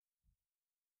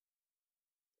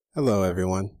Hello,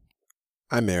 everyone.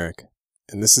 I'm Eric,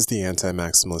 and this is the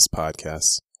Anti-Maximalist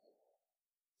Podcast.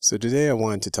 So today I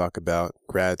wanted to talk about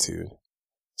gratitude.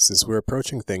 Since we're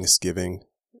approaching Thanksgiving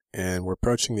and we're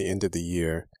approaching the end of the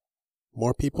year,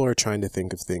 more people are trying to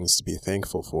think of things to be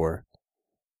thankful for,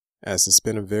 as it's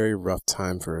been a very rough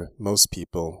time for most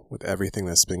people with everything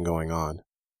that's been going on.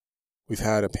 We've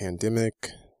had a pandemic,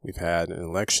 we've had an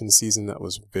election season that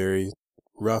was very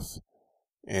rough,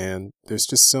 and there's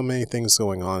just so many things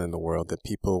going on in the world that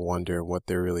people wonder what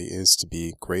there really is to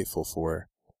be grateful for.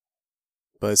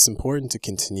 But it's important to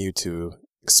continue to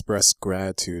express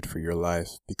gratitude for your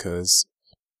life, because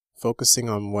focusing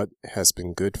on what has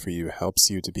been good for you helps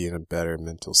you to be in a better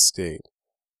mental state.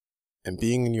 And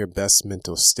being in your best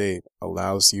mental state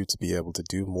allows you to be able to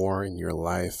do more in your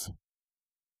life,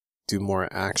 do more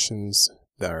actions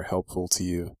that are helpful to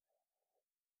you,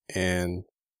 and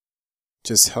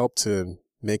just help to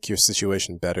make your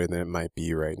situation better than it might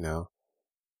be right now.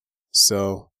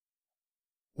 So,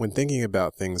 when thinking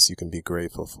about things you can be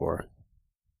grateful for,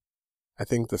 I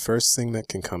think the first thing that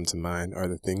can come to mind are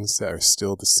the things that are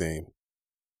still the same.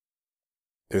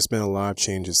 There's been a lot of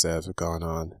changes that have gone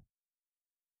on.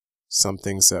 Some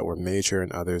things that were major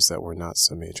and others that were not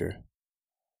so major.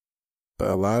 But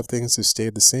a lot of things have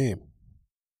stayed the same.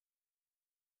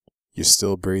 You're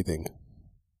still breathing.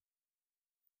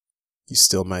 You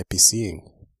still might be seeing.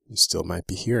 You still might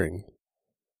be hearing.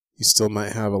 You still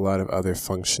might have a lot of other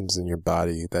functions in your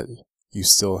body that you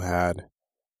still had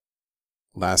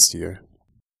last year.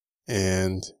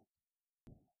 And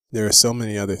there are so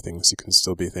many other things you can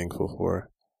still be thankful for.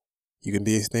 You can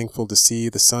be thankful to see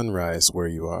the sunrise where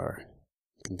you are.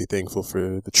 You can be thankful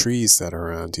for the trees that are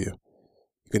around you.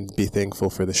 You can be thankful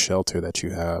for the shelter that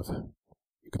you have.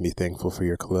 You can be thankful for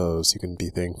your clothes. You can be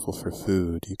thankful for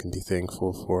food. You can be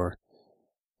thankful for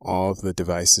all of the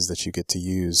devices that you get to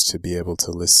use to be able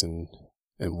to listen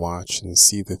and watch and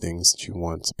see the things that you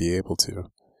want to be able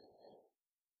to.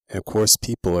 And of course,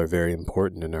 people are very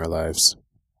important in our lives.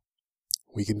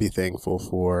 We can be thankful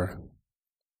for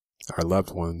our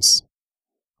loved ones,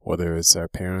 whether it's our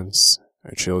parents,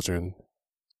 our children,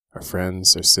 our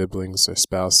friends, our siblings, our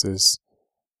spouses,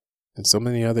 and so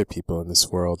many other people in this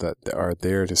world that are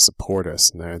there to support us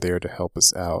and are there to help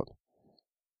us out.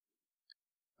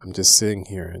 I'm just sitting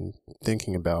here and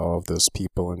thinking about all of those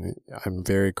people, and I'm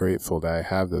very grateful that I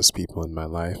have those people in my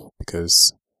life,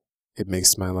 because it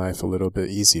makes my life a little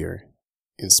bit easier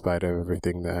in spite of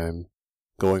everything that I'm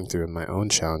going through in my own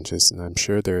challenges. And I'm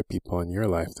sure there are people in your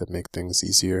life that make things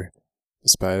easier in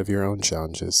spite of your own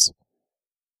challenges.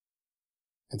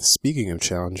 And speaking of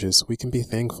challenges, we can be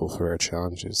thankful for our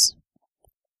challenges.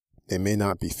 They may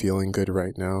not be feeling good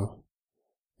right now.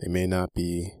 They may not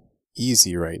be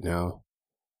easy right now.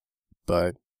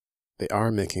 But they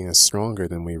are making us stronger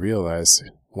than we realize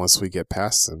once we get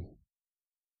past them.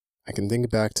 I can think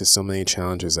back to so many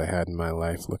challenges I had in my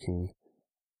life looking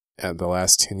at the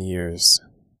last 10 years.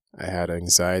 I had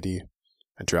anxiety.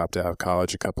 I dropped out of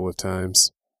college a couple of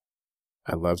times.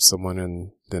 I loved someone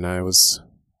and then I was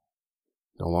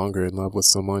no longer in love with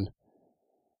someone.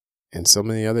 And so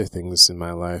many other things in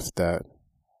my life that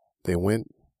they went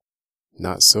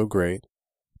not so great,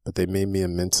 but they made me a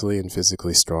mentally and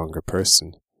physically stronger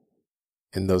person.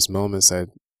 In those moments, I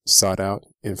sought out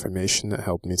information that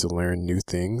helped me to learn new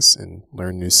things and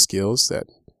learn new skills that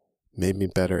made me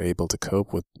better able to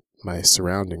cope with my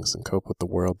surroundings and cope with the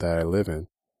world that I live in.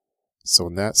 So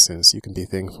in that sense, you can be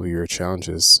thankful for your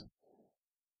challenges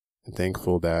and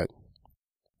thankful that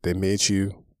they made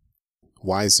you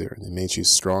wiser, they made you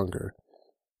stronger,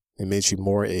 they made you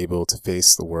more able to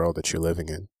face the world that you're living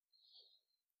in.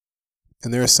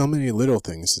 And there are so many little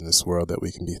things in this world that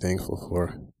we can be thankful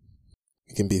for.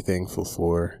 We can be thankful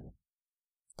for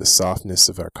the softness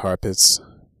of our carpets.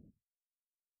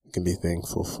 We can be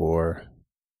thankful for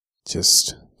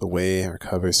just the way our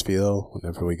covers feel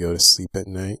whenever we go to sleep at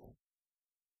night.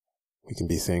 We can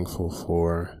be thankful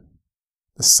for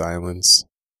the silence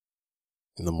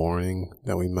in the morning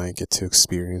that we might get to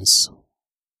experience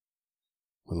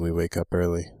when we wake up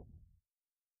early.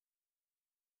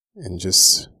 And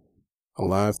just a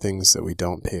lot of things that we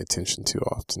don't pay attention to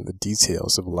often, the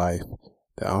details of life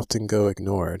that often go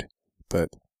ignored, but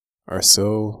are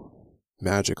so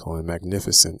magical and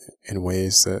magnificent in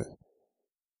ways that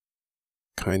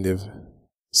kind of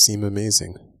seem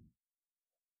amazing.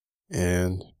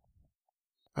 And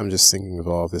I'm just thinking of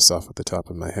all of this off at the top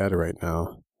of my head right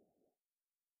now.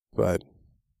 But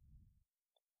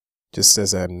just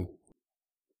as I'm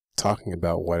talking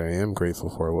about what I am grateful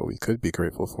for, what we could be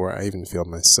grateful for, I even feel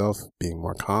myself being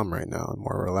more calm right now and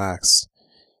more relaxed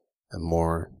and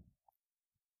more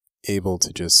able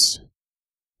to just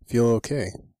feel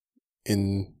okay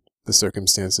in the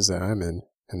circumstances that I'm in.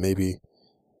 And maybe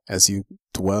as you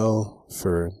dwell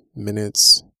for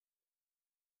minutes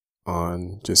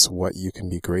on just what you can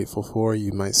be grateful for,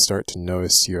 you might start to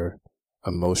notice your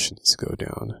emotions go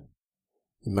down.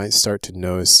 You might start to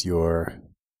notice your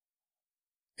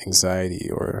anxiety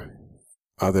or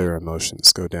other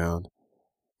emotions go down.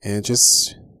 And it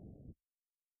just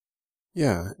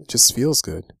feels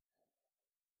good.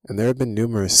 And there have been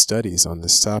numerous studies on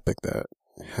this topic that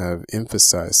have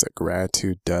emphasized that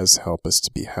gratitude does help us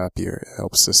to be happier. It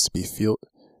helps us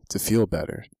to feel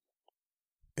better.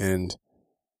 And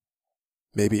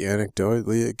maybe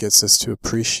anecdotally, it gets us to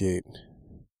appreciate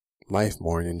life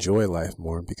more and enjoy life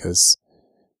more, because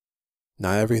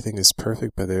not everything is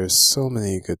perfect, but there's so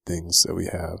many good things that we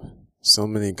have, so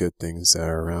many good things that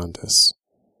are around us.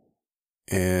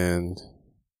 And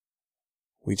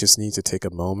we just need to take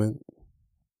a moment,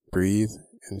 breathe,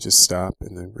 and just stop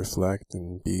and then reflect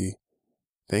and be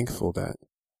thankful that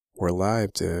we're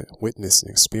alive to witness and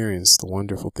experience the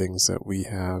wonderful things that we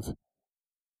have,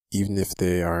 even if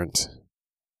they aren't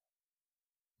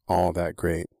all that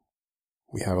great.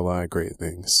 We have a lot of great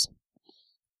things.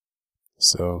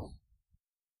 So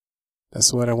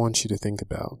that's what I want you to think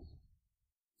about.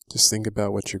 Just think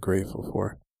about what you're grateful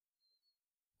for.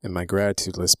 In my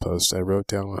gratitude list post, I wrote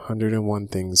down 101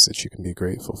 things that you can be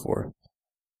grateful for.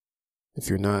 If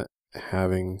you're not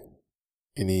having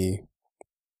any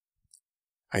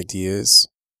ideas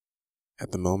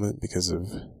at the moment because of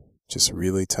just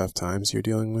really tough times you're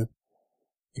dealing with,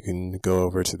 you can go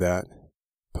over to that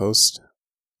post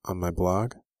on my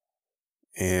blog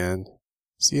and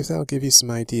see if that'll give you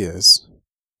some ideas.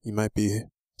 You might be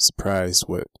surprised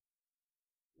what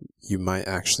you might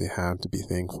actually have to be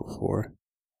thankful for.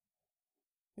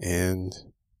 And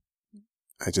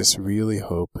I just really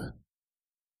hope,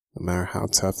 no matter how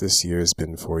tough this year has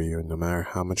been for you, and no matter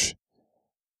how much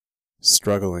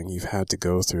struggling you've had to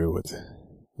go through with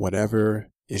whatever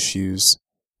issues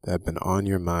that have been on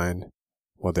your mind,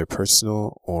 whether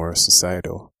personal or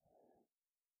societal,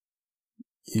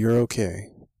 you're okay.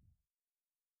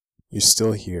 You're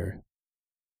still here.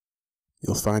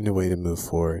 You'll find a way to move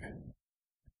forward.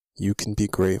 You can be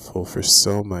grateful for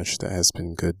so much that has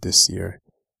been good this year,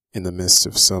 in the midst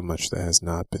of so much that has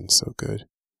not been so good.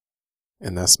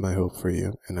 And that's my hope for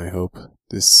you. And I hope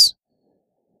this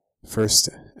first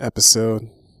episode,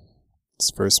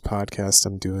 this first podcast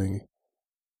I'm doing,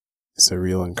 is a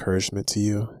real encouragement to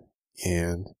you,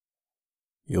 and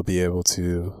you'll be able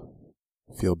to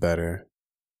feel better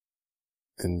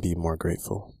and be more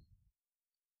grateful.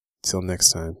 Till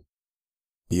next time,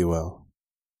 be well.